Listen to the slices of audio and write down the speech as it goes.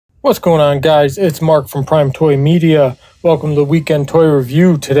What's going on, guys? It's Mark from Prime Toy Media. Welcome to Weekend Toy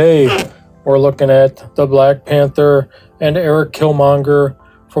Review. Today, we're looking at the Black Panther and Erik Killmonger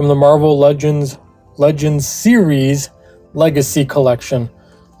from the Marvel Legends series Legacy Collection.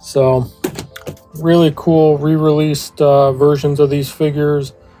 So, really cool re-released versions of these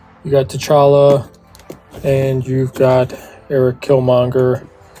figures. You got T'Challa and you've got Erik Killmonger.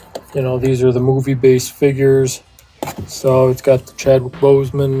 You know, these are the movie-based figures. So it's got the Chadwick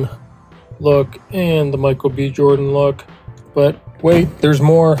Boseman look and the Michael B. Jordan look. But wait, there's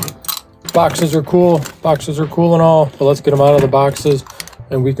more. Boxes are cool. Boxes are cool and all. But let's get them out of the boxes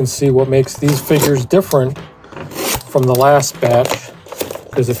and we can see what makes these figures different from the last batch.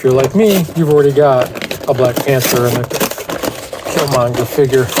 Because if you're like me, you've already got a Black Panther and a Killmonger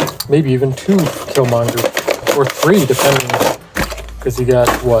figure. Maybe even two Killmonger. Or three, depending. Because you got,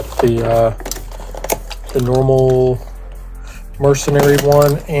 what, the normal mercenary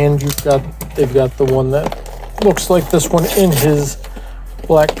one, and they've got the one that looks like this one in his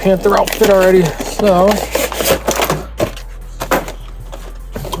Black Panther outfit already. So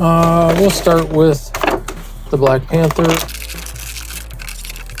we'll start with the Black Panther.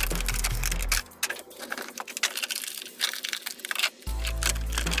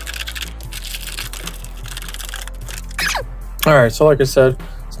 Alright, so like I said,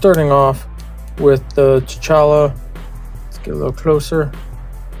 starting off with the T'Challa. Let's get a little closer.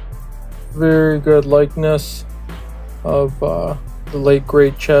 Very good likeness of the late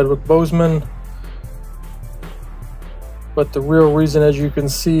great Chadwick Boseman. But the real reason, as you can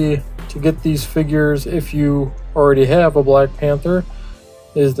see, to get these figures, if you already have a Black Panther,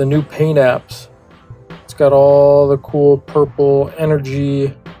 is the new paint apps. It's got all the cool purple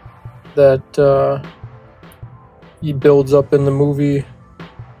energy that he builds up in the movie,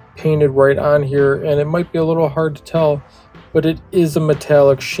 painted right on here, and it might be a little hard to tell, but it is a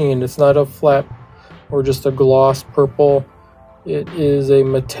metallic sheen. It's not a flat or just a gloss purple. It is a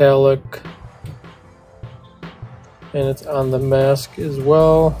metallic, and it's on the mask as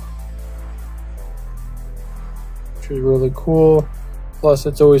well, which is really cool. Plus,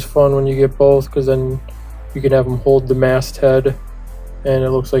 it's always fun when you get both, because then you can have him hold the masthead and it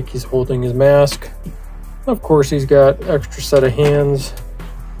looks like he's holding his mask. Of course, he's got extra set of hands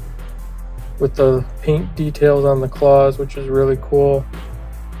with the paint details on the claws, which is really cool.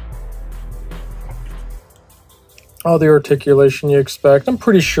 All the articulation you expect. I'm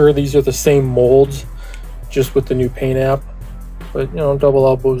pretty sure these are the same molds, just with the new paint app. But, you know, double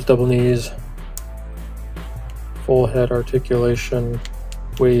elbows, double knees, full head articulation,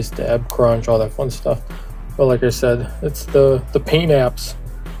 waist, ab crunch, all that fun stuff. But like I said, it's the paint apps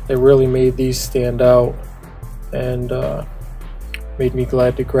that really made these stand out and made me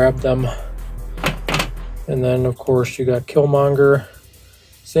glad to grab them. And then, of course, you got Killmonger.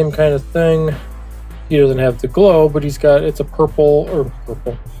 Same kind of thing. He doesn't have the glow, but he's got, it's a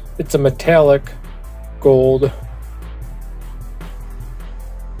it's a metallic gold.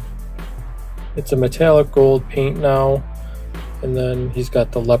 It's a metallic gold paint now. And then he's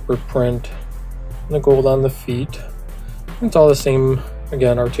got the leopard print and the gold on the feet. It's all the same,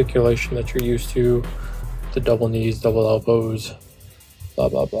 again, articulation that you're used to. The double knees, double elbows, blah,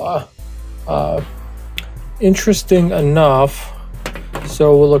 blah, blah. Interesting enough,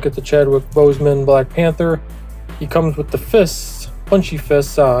 so we'll look at the Chadwick Boseman Black Panther. He comes with the fists, punchy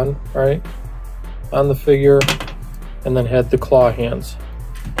fists on, right, on the figure, and then had the claw hands.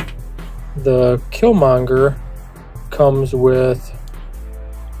 The Killmonger comes with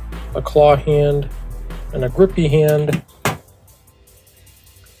a claw hand and a grippy hand,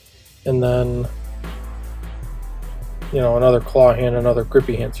 and then, you know, another claw hand, another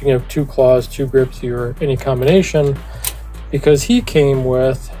grippy hand. So you can have two claws, two grips, or any combination, because he came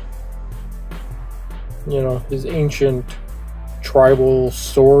with, you know, his ancient tribal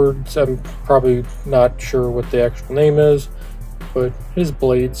swords. I'm probably not sure what the actual name is, but his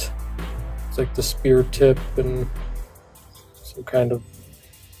blades. It's like the spear tip and some kind of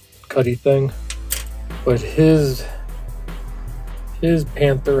cutty thing. But his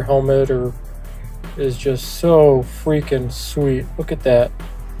Panther helmet is just so freaking sweet. Look at that.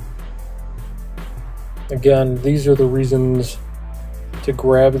 Again, these are the reasons to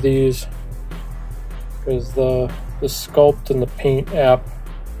grab these, because the sculpt and the paint app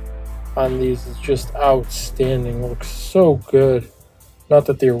on these is just outstanding. It looks so good. Not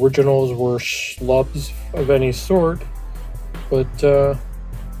that the originals were schlubs of any sort, but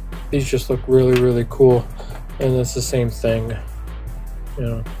these just look really, really cool. And it's the same thing, you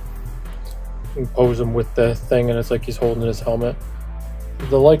know. You can pose him with the thing and it's like he's holding his helmet.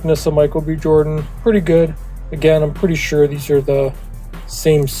 The likeness of Michael B. Jordan, pretty good. Again, I'm pretty sure these are the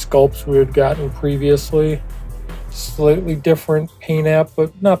same sculpts we had gotten previously. Slightly different paint app,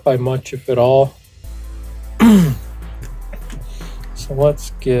 but not by much, if at all. So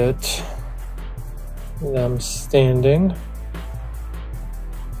let's get them standing.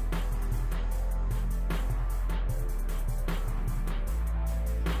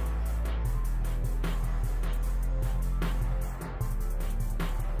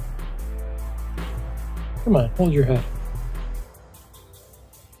 Come on, hold your head.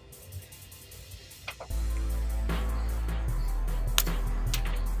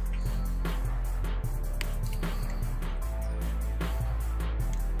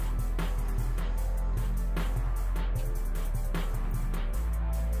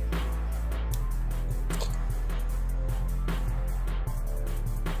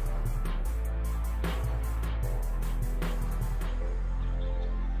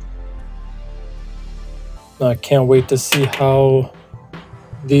 I can't wait to see how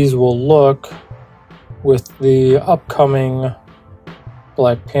these will look with the upcoming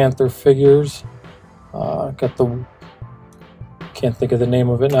Black Panther figures. Got the, can't think of the name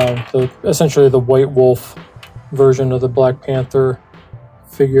of it now, essentially the White Wolf version of the Black Panther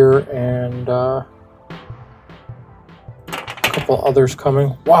figure, and a couple others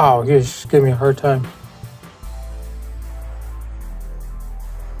coming. Wow, you just gave me a hard time.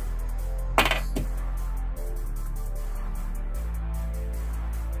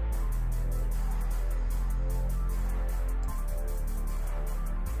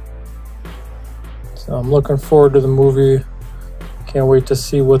 So I'm looking forward to the movie. Can't wait to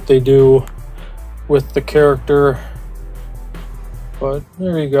see what they do with the character. But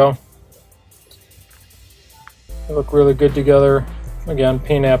there you go. They look really good together. Again,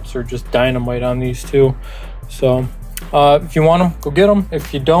 paint apps are just dynamite on these two. So if you want them, go get them.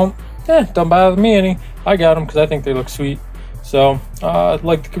 If you don't, don't bother me any. I got them because I think they look sweet. So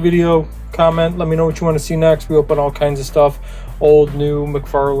like the video, comment, let me know what you want to see next. We open all kinds of stuff. Old, new,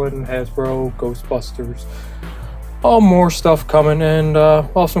 McFarlane, Hasbro, Ghostbusters. All more stuff coming, and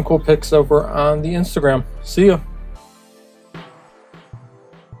some cool pics over on the Instagram. See ya.